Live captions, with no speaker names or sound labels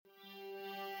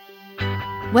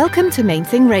Welcome to Main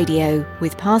Thing Radio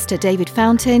with Pastor David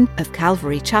Fountain of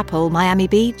Calvary Chapel, Miami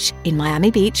Beach, in Miami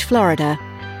Beach, Florida.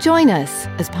 Join us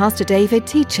as Pastor David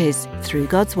teaches through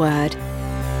God's Word.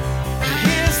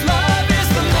 His love is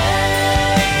the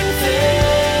main thing.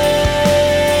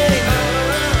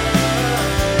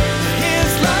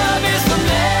 His love is the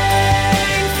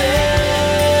main thing.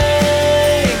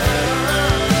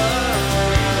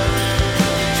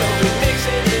 So we're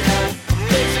mixing it up,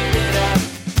 mixing it up.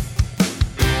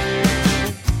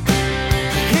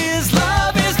 His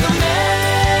love is the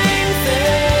main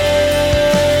thing.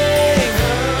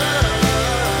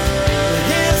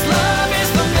 His love is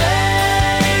the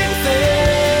main thing.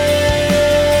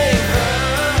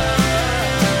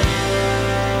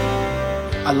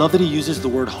 I love that he uses the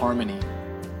word harmony,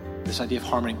 this idea of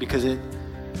harmony, because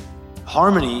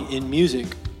harmony in music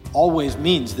always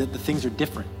means that the things are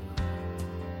different.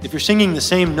 If you're singing the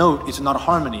same note, it's not a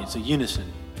harmony, it's a unison.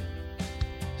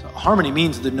 So harmony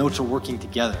means the notes are working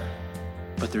together,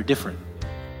 but they're different.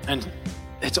 And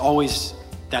that's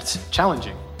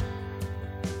challenging.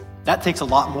 That takes a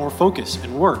lot more focus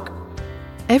and work.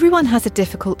 Everyone has a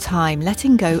difficult time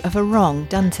letting go of a wrong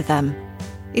done to them.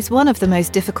 It's one of the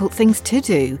most difficult things to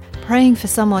do, praying for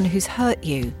someone who's hurt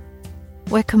you.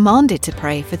 We're commanded to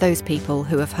pray for those people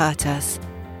who have hurt us.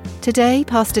 Today,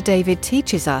 Pastor David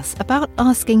teaches us about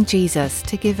asking Jesus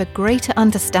to give a greater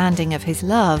understanding of his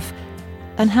love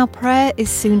and how prayer is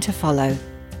soon to follow.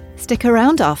 Stick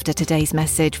around after today's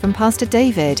message from Pastor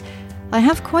David. I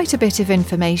have quite a bit of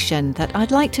information that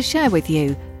I'd like to share with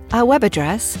you. Our web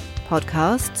address,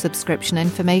 podcast, subscription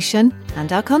information,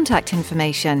 and our contact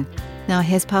information. Now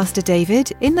here's Pastor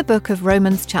David in the book of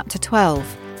Romans chapter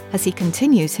 12 as he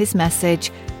continues his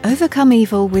message, Overcome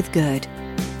Evil with Good.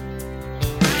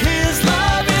 His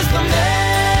love is the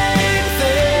main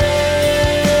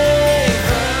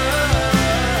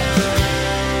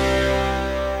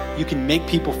thing. You can make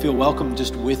people feel welcome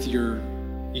just with your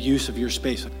use of your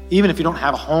space. Even if you don't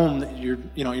have a home that you're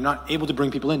not able to bring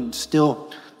people in,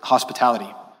 still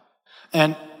hospitality.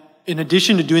 And in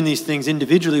addition to doing these things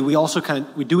individually, we also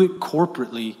we do it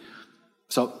corporately.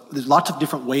 So there's lots of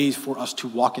different ways for us to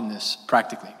walk in this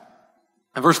practically.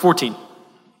 In verse 14,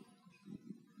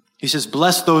 he says,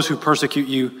 "Bless those who persecute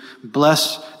you,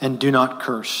 bless and do not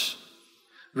curse.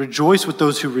 Rejoice with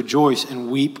those who rejoice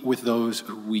and weep with those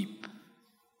who weep."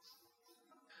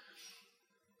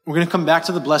 We're going to come back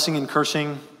to the blessing and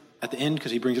cursing at the end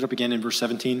because he brings it up again in verse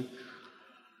 17.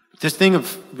 This thing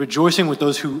of rejoicing with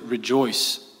those who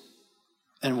rejoice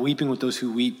and weeping with those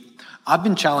who weep. I've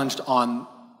been challenged I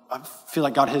feel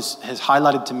like God has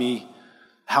highlighted to me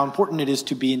how important it is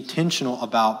to be intentional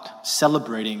about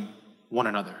celebrating one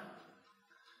another.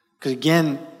 Because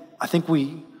again, I think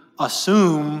we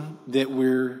assume that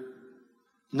we're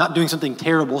not doing something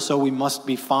terrible, so we must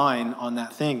be fine on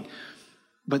that thing.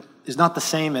 But it's not the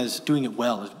same as doing it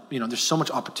well. There's so much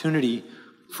opportunity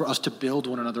for us to build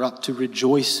one another up, to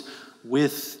rejoice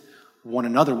with one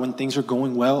another when things are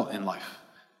going well in life.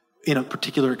 In a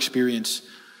particular experience,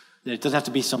 that it doesn't have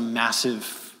to be some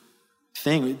massive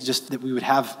thing. It's just that we would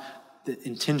have the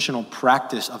intentional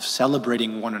practice of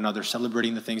celebrating one another,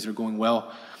 celebrating the things that are going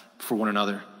well for one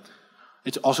another.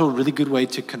 It's also a really good way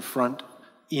to confront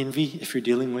envy if you're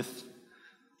dealing with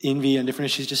envy and different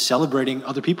issues, just celebrating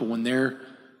other people when they're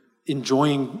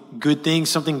enjoying good things,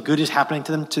 something good is happening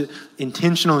to them, to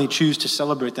intentionally choose to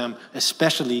celebrate them,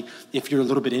 especially if you're a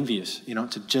little bit envious,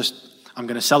 I'm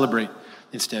going to celebrate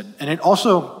instead. And it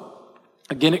also,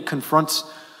 again, it confronts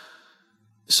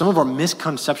some of our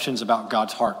misconceptions about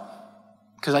God's heart.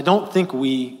 Because I don't think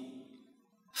we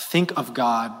think of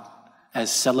God as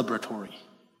celebratory.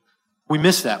 We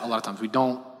miss that a lot of times. We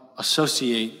don't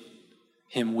associate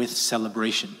him with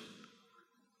celebration.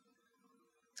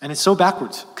 And it's so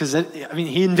backwards because,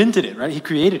 he invented it, right? He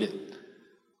created it.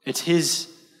 It's his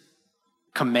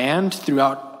command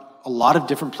throughout a lot of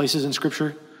different places in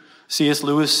Scripture. C.S.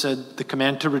 Lewis said the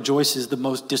command to rejoice is the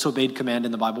most disobeyed command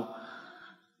in the Bible.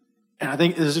 And I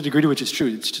think there's a degree to which it's true.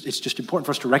 It's just important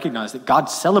for us to recognize that God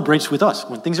celebrates with us.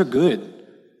 When things are good,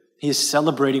 he is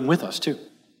celebrating with us too.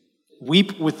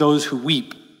 Weep with those who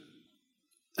weep.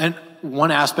 And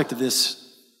one aspect of this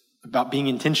about being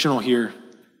intentional here,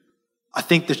 I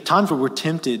think there's times where we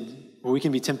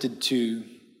can be tempted to,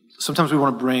 sometimes we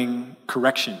want to bring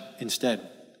correction instead.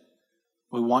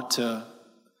 We want to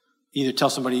either tell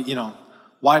somebody,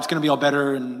 why it's going to be all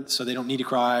better and so they don't need to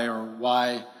cry, or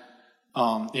why,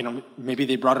 maybe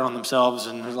they brought it on themselves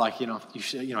and they're like, I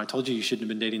told you shouldn't have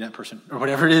been dating that person, or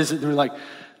whatever it is. They're like,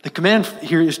 the command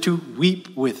here is to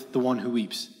weep with the one who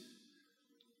weeps.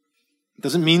 It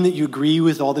doesn't mean that you agree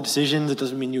with all the decisions. It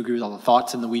doesn't mean you agree with all the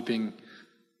thoughts and the weeping.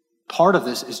 part of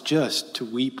this is just to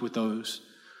weep with those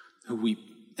who weep.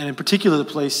 And in particular, the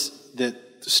place that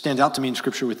stands out to me in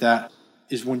Scripture with that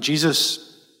is when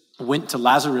Jesus went to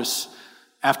Lazarus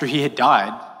after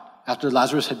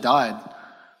Lazarus had died.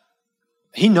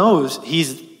 He knows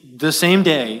he's the same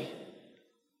day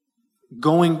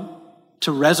going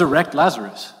to resurrect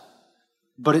Lazarus.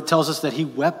 But it tells us that he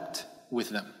wept with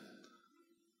them.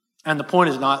 And the point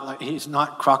is not he's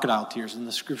not crocodile tears. In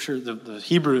the Scripture, the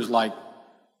Hebrew is like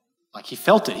he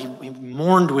felt it. He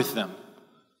mourned with them.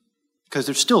 Because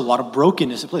there's still a lot of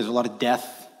brokenness at play. There's a lot of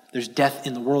death. There's death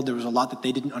in the world. There was a lot that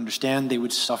they didn't understand. They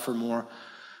would suffer more.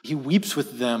 He weeps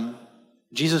with them.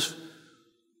 Jesus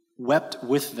wept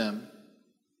with them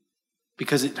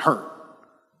because it hurt.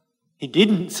 He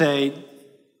didn't say,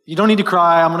 you don't need to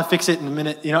cry, I'm going to fix it in a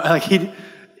minute.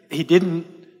 He didn't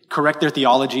correct their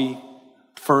theology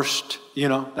first.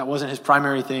 That wasn't his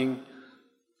primary thing.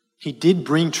 He did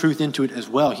bring truth into it as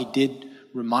well. He did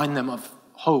remind them of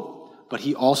hope, but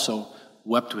he also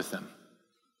wept with them.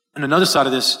 And another side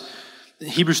of this,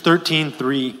 Hebrews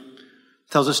 13:3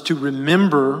 tells us to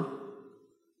remember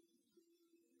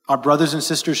our brothers and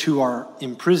sisters who are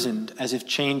imprisoned as if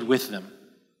chained with them,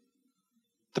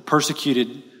 the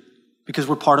persecuted, because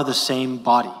we're part of the same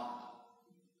body.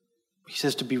 He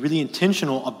says to be really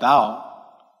intentional about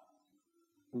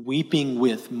weeping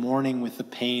with, mourning with the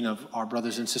pain of our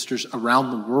brothers and sisters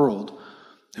around the world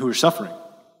who are suffering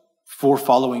for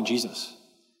following Jesus.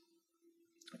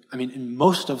 In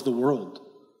most of the world,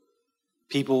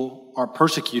 people are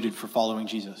persecuted for following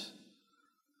Jesus.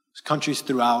 There's countries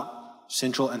throughout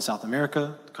Central and South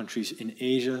America, countries in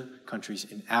Asia, countries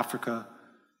in Africa,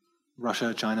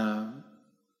 Russia, China,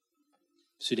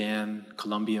 Sudan,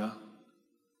 Colombia.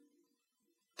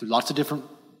 Through lots of different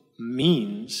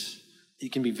means,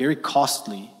 it can be very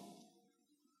costly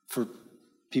for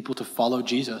people to follow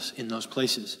Jesus in those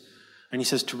places. And he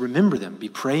says to remember them, be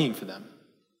praying for them,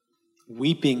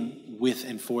 weeping with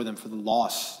and for them for the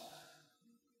loss.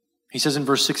 He says in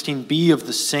verse 16, be of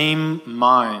the same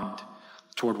mind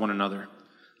toward one another.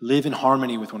 Live in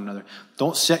harmony with one another.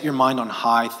 Don't set your mind on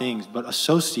high things, but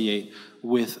associate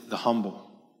with the humble.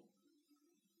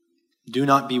 Do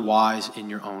not be wise in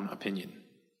your own opinion.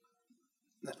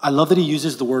 I love that he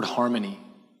uses the word harmony,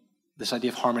 this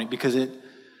idea of harmony, because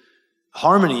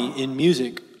harmony in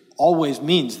music always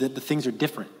means that the things are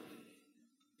different.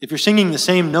 If you're singing the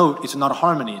same note, it's not a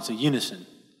harmony, it's a unison.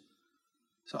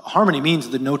 So harmony means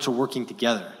the notes are working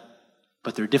together,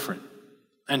 but they're different.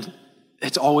 And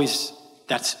that's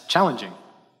challenging.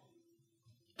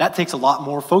 That takes a lot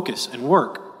more focus and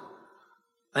work.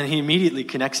 And he immediately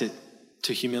connects it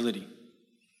to humility.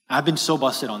 I've been so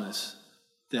busted on this,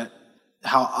 that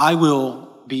how I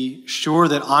will be sure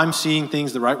that I'm seeing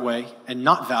things the right way and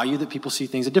not value that people see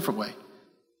things a different way.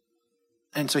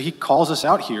 And so he calls us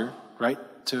out here, right,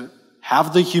 to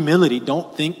have the humility.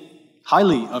 Don't think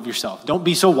highly of yourself. Don't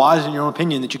be so wise in your own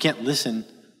opinion that you can't listen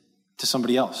to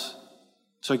somebody else.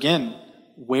 So again,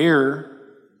 where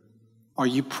are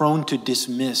you prone to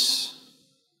dismiss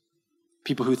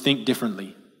people who think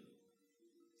differently?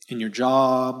 In your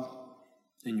job,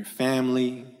 in your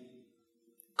family,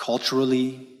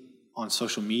 culturally, on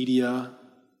social media.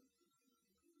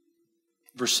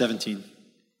 Verse 17.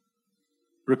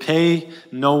 Repay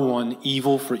no one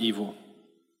evil for evil.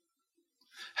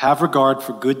 Have regard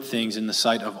for good things in the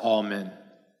sight of all men.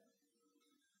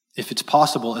 If it's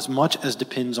possible, as much as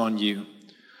depends on you,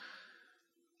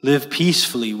 live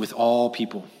peacefully with all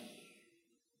people.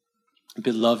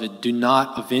 Beloved, do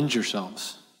not avenge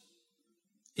yourselves.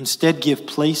 Instead, give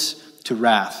place to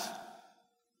wrath.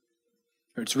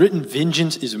 For it's written,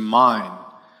 vengeance is mine.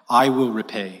 I will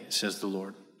repay, says the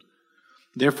Lord.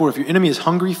 Therefore, if your enemy is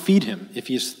hungry, feed him. If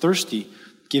he is thirsty,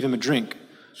 give him a drink.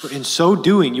 For in so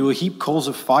doing, you will heap coals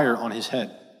of fire on his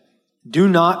head. Do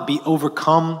not be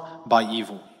overcome by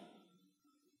evil.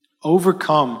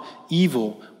 Overcome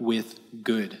evil with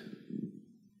good.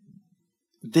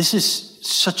 This is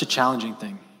such a challenging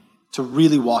thing to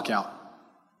really walk out.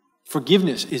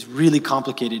 Forgiveness is really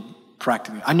complicated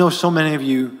practically. I know so many of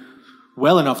you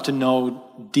well enough to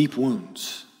know deep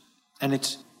wounds, and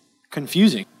it's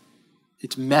confusing.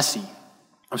 It's messy.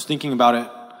 I was thinking about it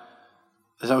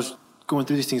as I was going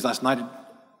through these things last night,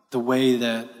 the way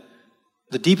that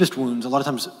the deepest wounds a lot of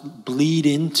times bleed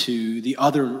into the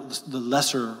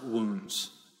lesser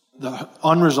wounds. The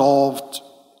unresolved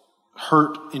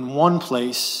hurt in one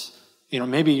place,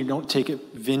 maybe you don't take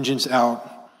vengeance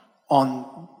out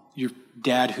on your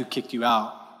dad who kicked you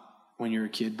out when you were a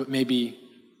kid, but maybe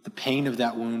the pain of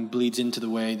that wound bleeds into the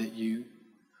way that you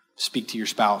speak to your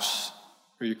spouse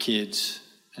or your kids.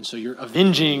 And so you're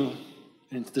avenging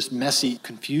And it's this messy,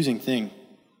 confusing thing.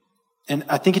 And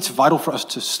I think it's vital for us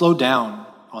to slow down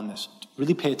on this, to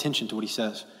really pay attention to what he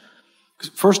says. Because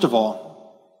first of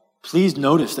all, please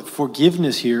notice that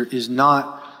forgiveness here is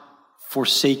not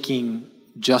forsaking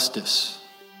justice.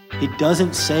 He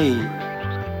doesn't say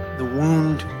the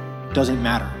wound doesn't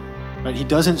matter. Right? He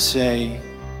doesn't say,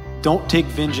 don't take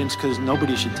vengeance because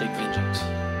nobody should take vengeance.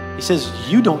 He says,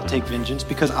 you don't take vengeance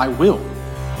because I will.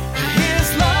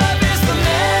 His love is the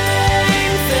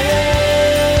main thing.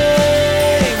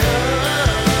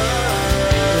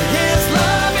 His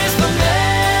love is the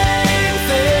main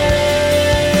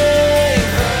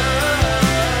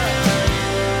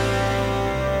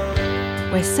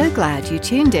thing. We're so glad you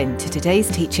tuned in to today's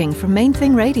teaching from Main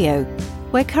Thing Radio.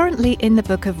 We're currently in the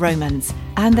book of Romans,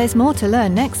 and there's more to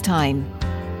learn next time.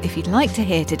 If you'd like to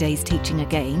hear today's teaching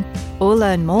again, or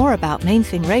learn more about Main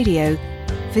Thing Radio,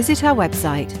 visit our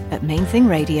website at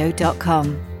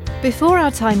mainthingradio.com. Before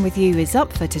our time with you is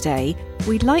up for today,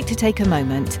 we'd like to take a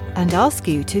moment and ask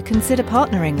you to consider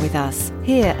partnering with us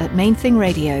here at Main Thing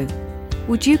Radio.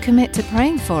 Would you commit to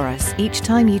praying for us each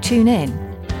time you tune in?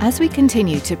 As we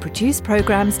continue to produce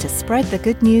programs to spread the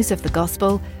good news of the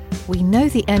gospel, we know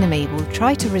the enemy will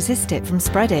try to resist it from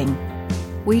spreading.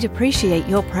 We'd appreciate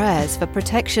your prayers for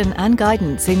protection and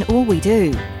guidance in all we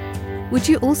do. Would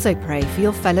you also pray for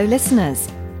your fellow listeners,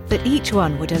 that each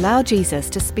one would allow Jesus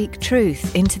to speak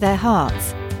truth into their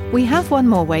hearts? We have one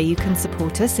more way you can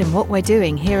support us in what we're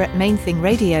doing here at Main Thing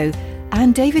Radio,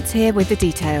 and David's here with the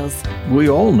details. We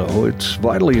all know it's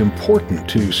vitally important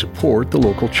to support the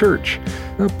local church,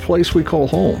 a place we call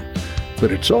home.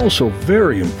 But it's also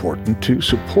very important to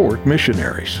support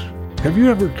missionaries. Have you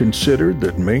ever considered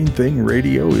that Main Thing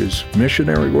Radio is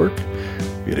missionary work?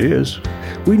 It is.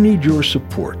 We need your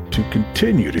support to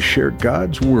continue to share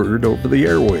God's Word over the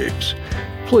airwaves.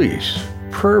 Please,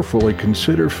 prayerfully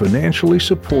consider financially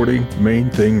supporting Main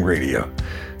Thing Radio.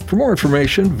 For more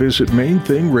information, visit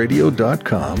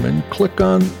mainthingradio.com and click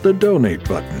on the Donate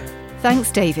button.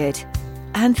 Thanks, David.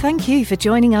 And thank you for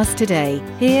joining us today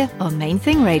here on Main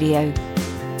Thing Radio.